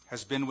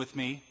has been with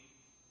me.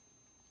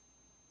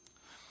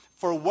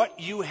 For what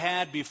you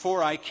had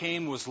before I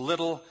came was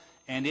little,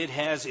 and it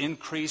has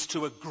increased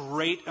to a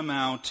great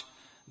amount.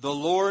 The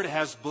Lord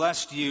has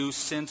blessed you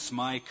since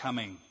my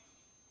coming.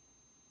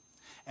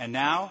 And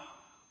now,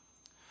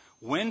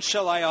 when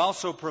shall I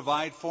also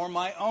provide for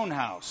my own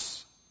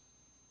house?"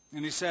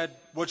 And he said,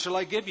 "What shall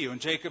I give you?"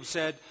 And Jacob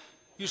said,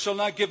 "You shall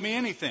not give me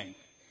anything.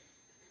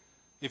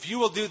 If you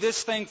will do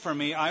this thing for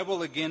me, I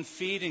will again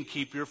feed and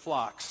keep your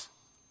flocks.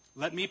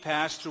 Let me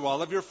pass through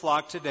all of your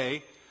flock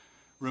today,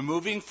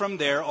 removing from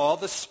there all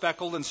the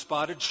speckled and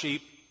spotted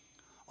sheep,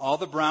 all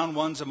the brown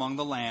ones among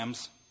the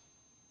lambs,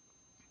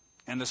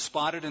 and the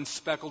spotted and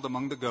speckled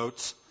among the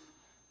goats.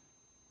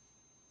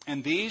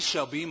 And these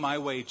shall be my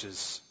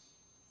wages.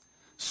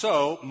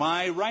 So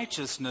my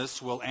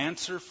righteousness will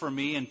answer for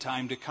me in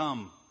time to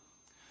come.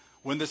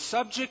 When the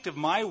subject of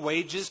my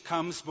wages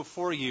comes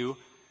before you,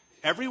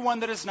 everyone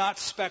that is not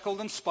speckled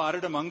and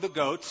spotted among the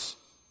goats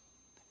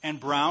and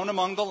brown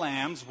among the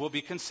lambs will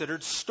be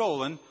considered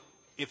stolen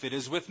if it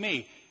is with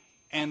me."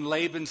 And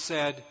Laban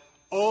said,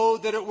 "Oh,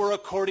 that it were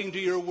according to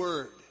your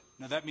word."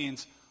 Now that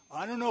means,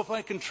 I don't know if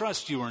I can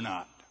trust you or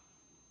not.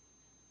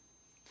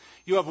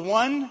 You have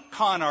one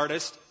con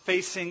artist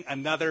facing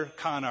another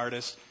con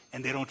artist,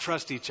 and they don't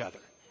trust each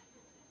other.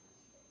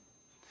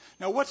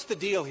 Now, what's the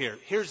deal here?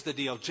 Here's the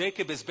deal.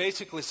 Jacob is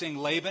basically saying,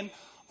 Laban,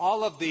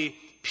 all of the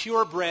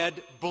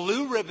purebred,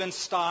 blue ribbon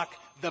stock,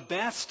 the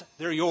best,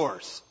 they're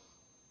yours.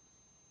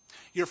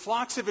 Your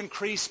flocks have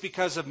increased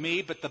because of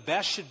me, but the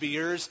best should be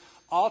yours.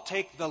 I'll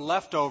take the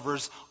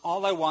leftovers.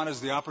 All I want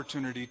is the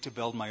opportunity to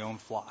build my own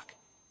flock.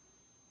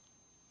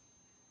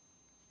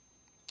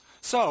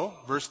 So,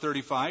 verse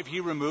 35, he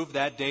removed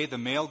that day the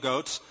male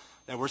goats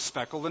that were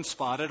speckled and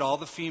spotted, all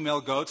the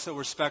female goats that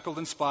were speckled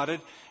and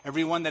spotted,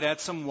 every one that had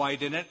some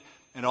white in it,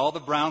 and all the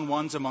brown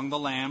ones among the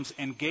lambs,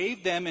 and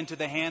gave them into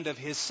the hand of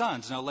his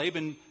sons. Now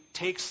Laban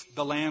takes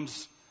the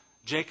lambs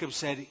Jacob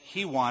said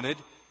he wanted.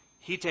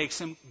 He takes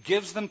them,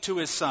 gives them to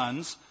his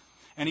sons,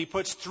 and he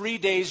puts 3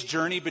 days'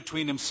 journey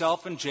between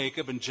himself and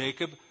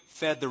Jacob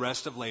fed the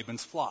rest of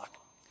Laban's flock.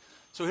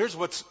 So here's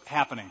what's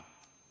happening.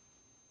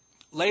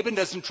 Laban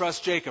doesn't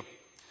trust Jacob.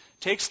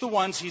 Takes the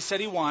ones he said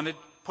he wanted,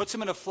 puts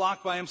them in a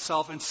flock by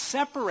himself, and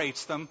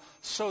separates them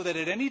so that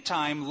at any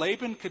time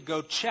Laban could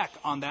go check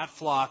on that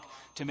flock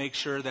to make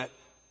sure that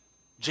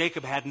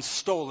Jacob hadn't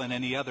stolen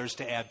any others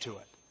to add to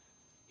it.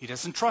 He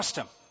doesn't trust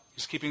him.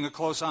 He's keeping a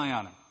close eye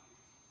on him.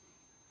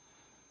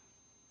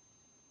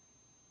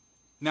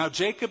 Now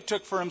Jacob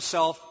took for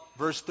himself,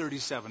 verse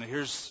 37.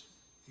 Here's,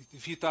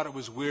 if you thought it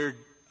was weird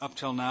up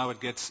till now, it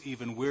gets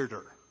even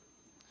weirder.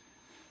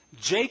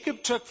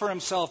 Jacob took for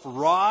himself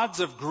rods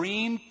of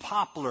green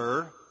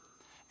poplar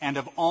and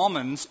of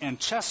almonds and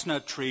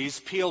chestnut trees,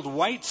 peeled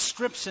white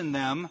strips in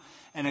them,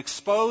 and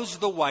exposed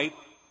the white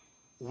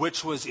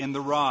which was in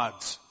the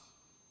rods.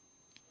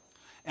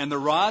 And the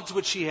rods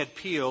which he had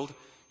peeled,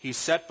 he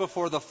set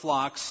before the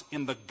flocks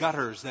in the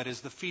gutters, that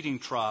is the feeding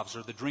troughs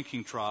or the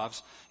drinking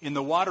troughs, in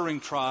the watering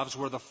troughs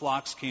where the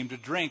flocks came to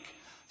drink,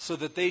 so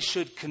that they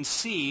should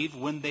conceive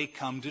when they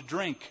come to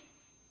drink.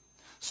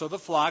 So the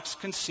flocks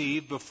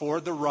conceived before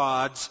the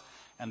rods,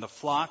 and the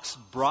flocks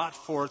brought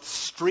forth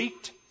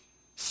streaked,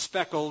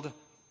 speckled,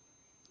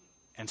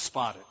 and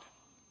spotted.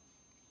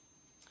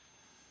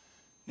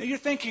 Now you're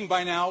thinking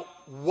by now,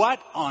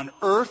 what on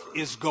earth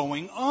is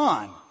going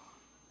on?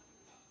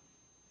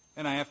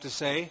 And I have to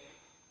say,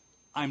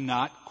 I'm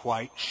not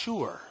quite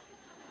sure.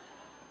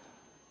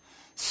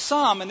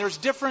 Some, and there's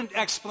different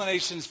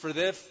explanations for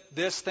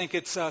this think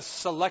it's a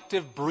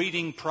selective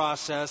breeding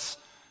process,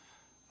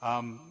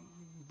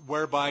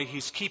 whereby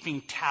he's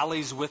keeping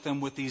tallies with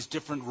them with these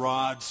different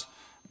rods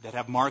that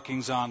have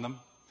markings on them.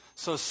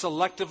 So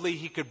selectively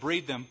he could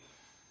breed them.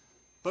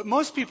 But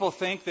most people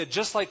think that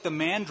just like the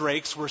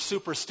mandrakes were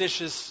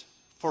superstitious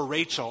for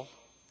Rachel,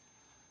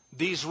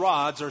 these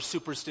rods are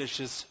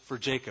superstitious for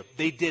Jacob.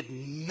 They did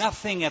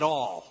nothing at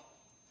all.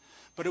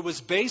 But it was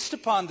based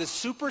upon the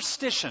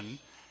superstition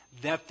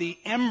that the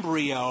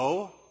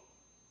embryo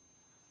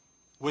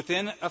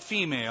within a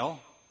female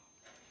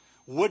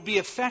would be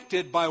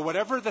affected by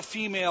whatever the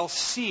female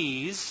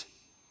sees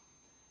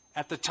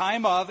at the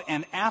time of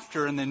and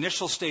after, in the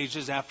initial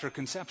stages after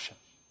conception.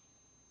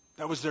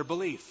 That was their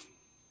belief.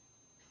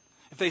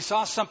 If they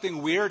saw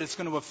something weird, it's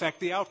going to affect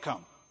the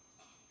outcome.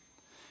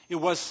 It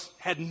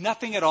had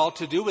nothing at all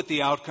to do with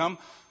the outcome.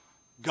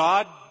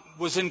 God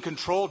was in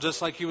control,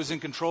 just like he was in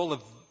control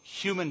of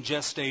human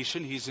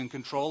gestation. He's in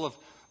control of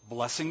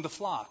blessing the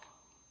flock.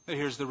 But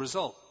here's the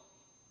result.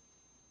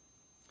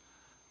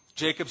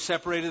 Jacob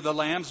separated the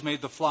lambs,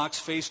 made the flocks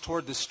face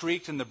toward the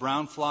streaked and the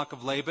brown flock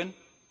of Laban,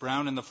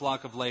 brown in the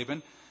flock of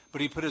Laban, but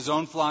he put his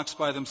own flocks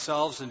by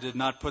themselves and did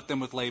not put them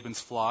with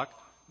Laban's flock.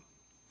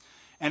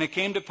 And it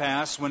came to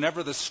pass,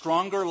 whenever the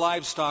stronger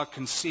livestock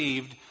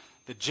conceived,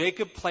 that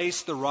Jacob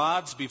placed the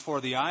rods before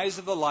the eyes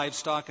of the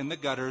livestock in the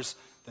gutters,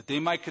 that they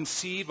might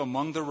conceive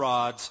among the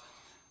rods.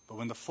 But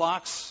when the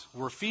flocks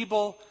were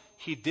feeble,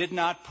 he did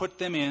not put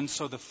them in,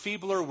 so the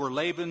feebler were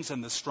Laban's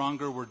and the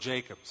stronger were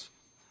Jacob's.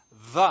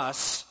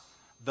 Thus,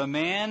 the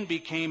man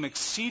became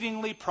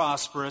exceedingly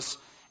prosperous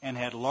and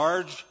had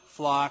large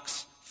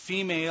flocks,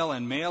 female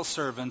and male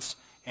servants,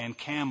 and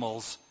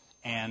camels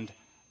and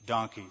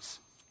donkeys.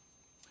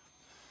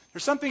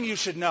 There's something you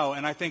should know,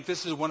 and I think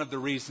this is one of the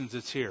reasons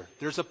it's here.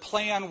 There's a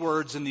play on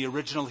words in the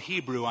original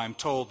Hebrew, I'm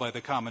told by the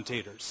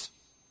commentators.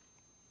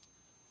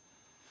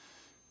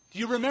 Do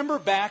you remember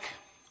back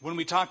when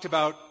we talked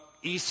about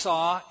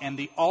Esau and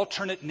the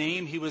alternate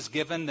name he was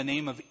given, the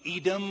name of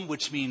Edom,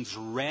 which means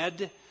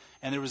red?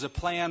 And there was a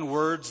play on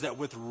words that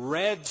with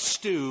red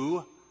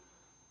stew,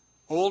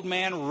 old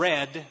man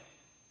Red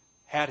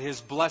had his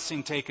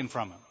blessing taken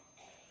from him.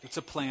 It's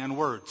a play on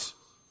words.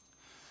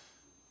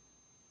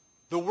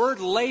 The word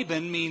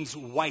Laban means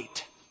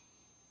white.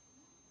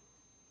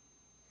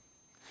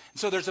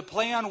 So there's a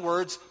play on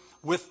words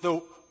with the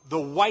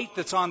white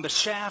that's on the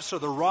shafts or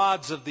the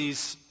rods of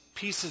these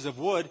pieces of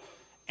wood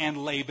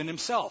and Laban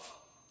himself.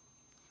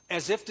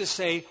 As if to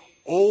say,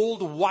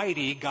 old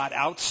Whitey got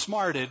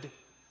outsmarted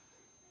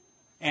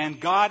and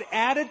God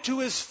added to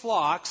his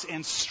flocks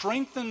and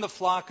strengthened the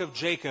flock of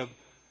Jacob.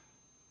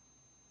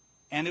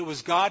 And it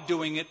was God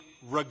doing it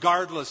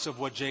regardless of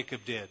what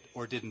Jacob did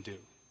or didn't do.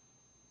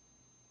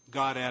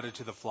 God added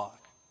to the flock.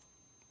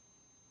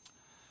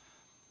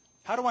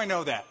 How do I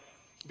know that?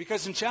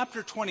 Because in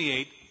chapter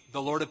 28,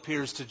 the Lord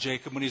appears to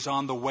Jacob when he's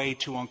on the way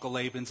to Uncle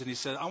Laban's, and he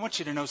said, I want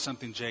you to know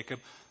something,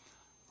 Jacob.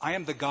 I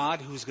am the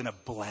God who's going to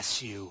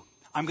bless you.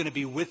 I'm going to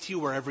be with you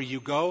wherever you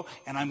go,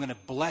 and I'm going to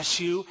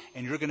bless you,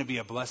 and you're going to be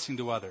a blessing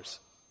to others.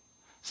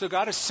 So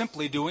God is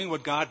simply doing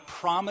what God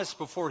promised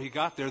before he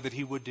got there that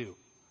he would do.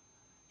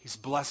 He's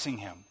blessing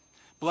him.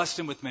 Blessed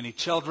him with many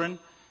children,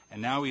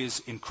 and now he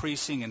is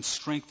increasing and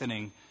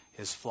strengthening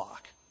his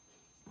flock.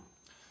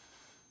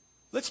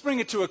 Let's bring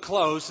it to a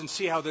close and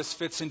see how this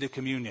fits into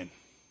communion.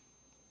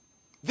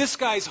 This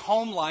guy's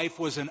home life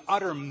was an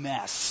utter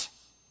mess.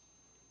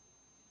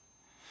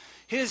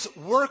 His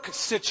work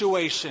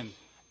situation,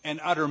 an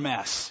utter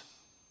mess.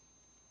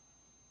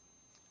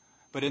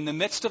 But in the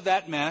midst of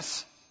that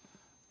mess,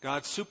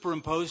 God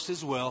superimposed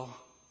his will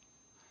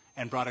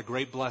and brought a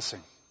great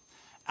blessing.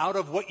 Out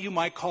of what you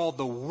might call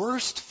the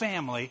worst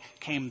family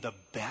came the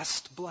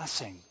best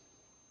blessing.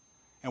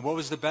 And what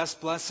was the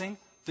best blessing?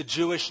 The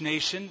Jewish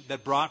nation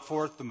that brought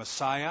forth the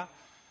Messiah.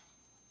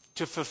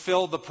 To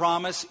fulfill the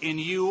promise, in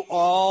you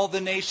all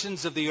the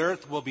nations of the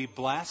earth will be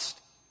blessed.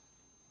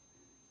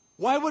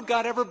 Why would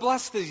God ever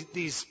bless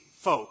these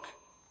folk?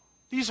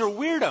 These are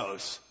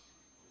weirdos.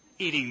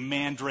 Eating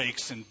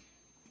mandrakes and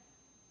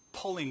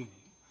pulling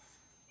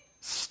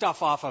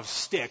stuff off of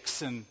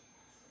sticks and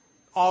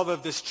all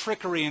of this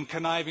trickery and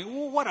conniving.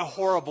 Well, what a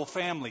horrible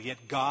family.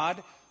 Yet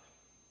God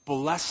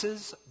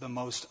blesses the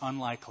most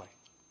unlikely.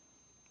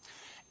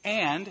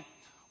 And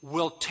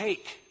will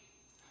take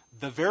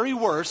the very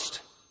worst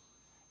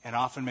and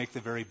often make the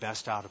very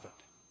best out of it.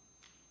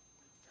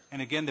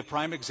 And again, the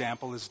prime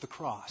example is the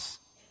cross.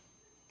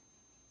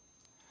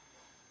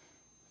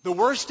 The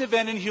worst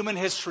event in human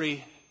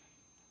history,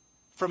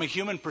 from a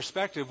human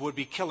perspective, would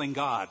be killing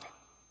God.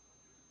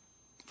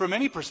 From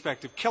any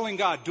perspective, killing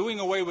God, doing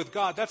away with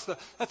God,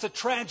 that's a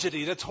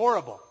tragedy, that's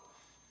horrible.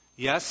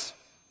 Yes,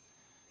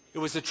 it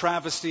was a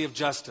travesty of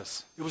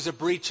justice. It was a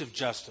breach of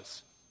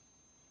justice.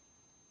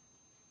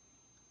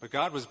 But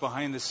God was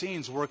behind the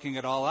scenes working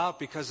it all out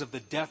because of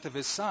the death of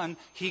his son.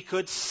 He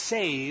could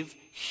save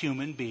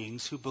human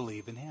beings who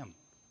believe in him.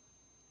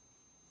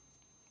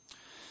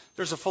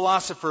 There's a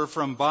philosopher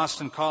from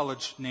Boston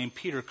College named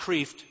Peter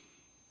Kreeft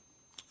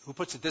who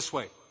puts it this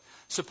way.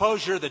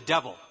 Suppose you're the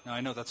devil. Now,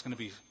 I know that's going to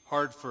be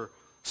hard for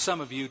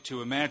some of you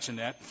to imagine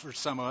that. For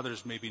some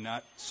others, maybe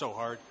not so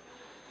hard.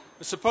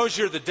 But suppose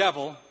you're the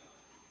devil.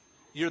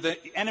 You're the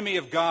enemy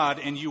of God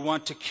and you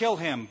want to kill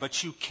him,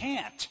 but you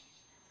can't.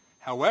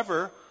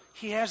 However,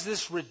 he has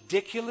this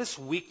ridiculous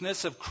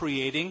weakness of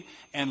creating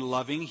and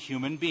loving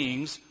human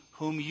beings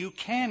whom you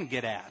can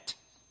get at.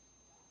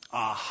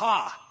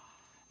 Aha!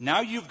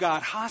 Now you've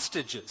got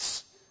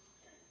hostages.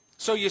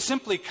 So you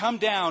simply come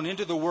down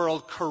into the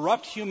world,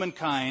 corrupt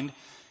humankind,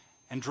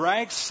 and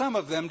drag some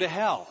of them to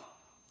hell.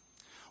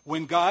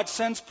 When God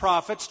sends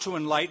prophets to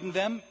enlighten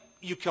them,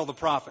 you kill the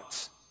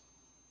prophets.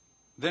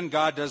 Then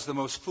God does the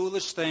most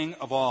foolish thing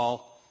of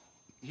all.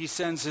 He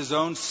sends his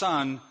own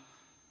son,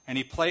 and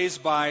he plays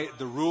by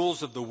the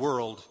rules of the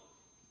world.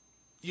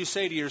 You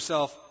say to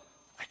yourself,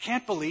 I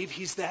can't believe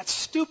he's that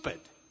stupid.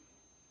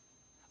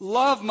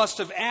 Love must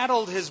have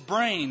addled his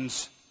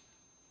brains.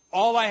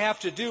 All I have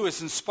to do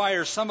is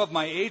inspire some of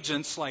my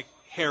agents like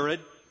Herod,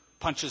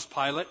 Pontius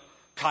Pilate,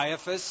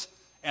 Caiaphas,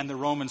 and the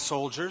Roman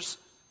soldiers,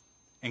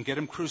 and get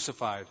him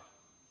crucified.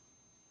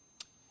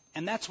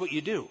 And that's what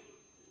you do.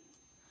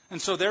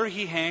 And so there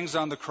he hangs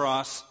on the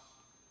cross,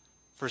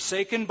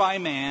 forsaken by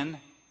man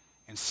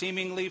and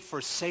seemingly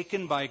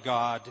forsaken by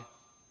God,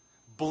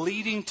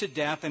 bleeding to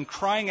death and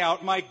crying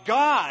out, my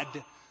God,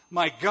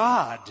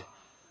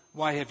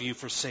 why have you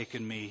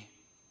forsaken me?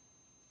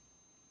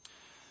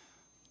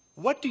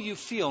 What do you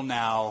feel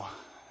now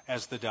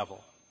as the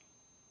devil?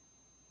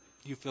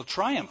 You feel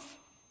triumph.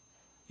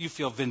 You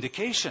feel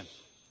vindication.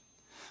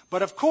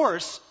 But of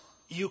course,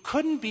 you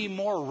couldn't be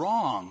more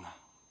wrong.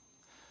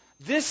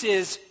 This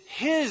is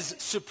his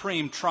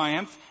supreme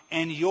triumph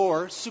and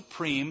your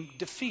supreme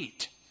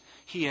defeat.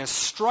 He has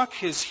struck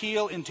his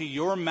heel into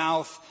your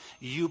mouth,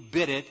 you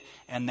bit it,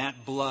 and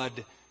that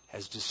blood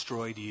has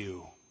destroyed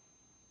you.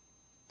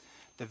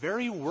 The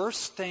very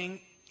worst thing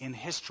in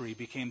history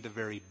became the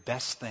very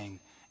best thing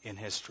in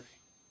history.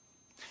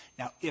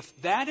 Now,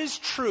 if that is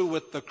true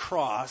with the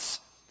cross,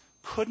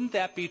 couldn't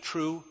that be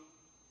true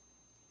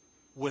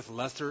with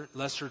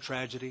lesser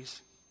tragedies?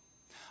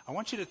 I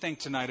want you to think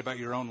tonight about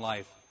your own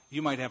life.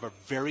 You might have a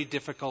very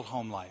difficult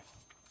home life.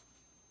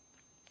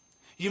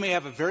 You may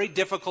have a very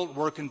difficult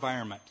work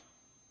environment.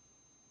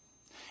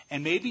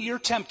 And maybe you're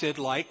tempted,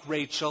 like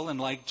Rachel and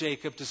like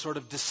Jacob, to sort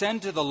of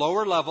descend to the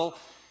lower level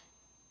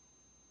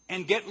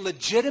and get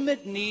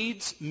legitimate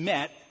needs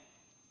met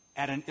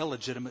at an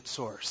illegitimate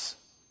source.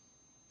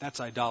 That's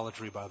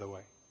idolatry, by the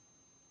way.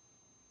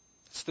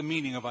 It's the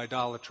meaning of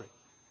idolatry.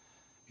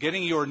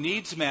 Getting your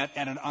needs met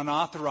at an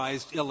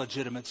unauthorized,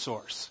 illegitimate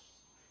source.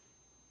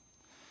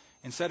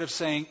 Instead of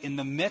saying, in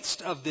the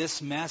midst of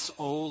this mess,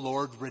 oh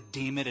Lord,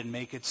 redeem it and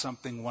make it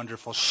something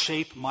wonderful.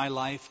 Shape my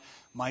life,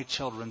 my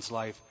children's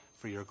life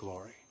for your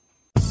glory.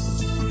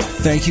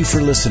 Thank you for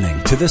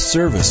listening to this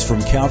service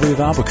from Calvary of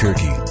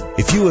Albuquerque.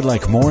 If you would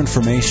like more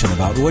information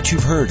about what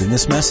you've heard in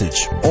this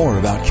message or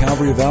about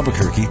Calvary of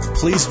Albuquerque,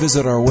 please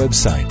visit our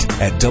website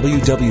at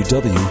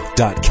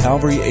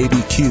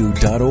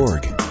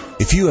www.calvaryabq.org.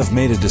 If you have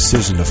made a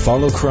decision to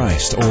follow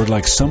Christ or would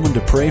like someone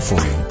to pray for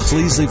you,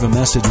 please leave a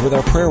message with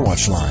our Prayer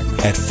Watch line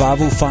at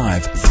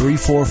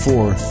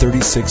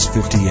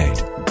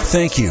 505-344-3658.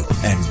 Thank you,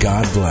 and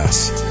God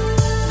bless.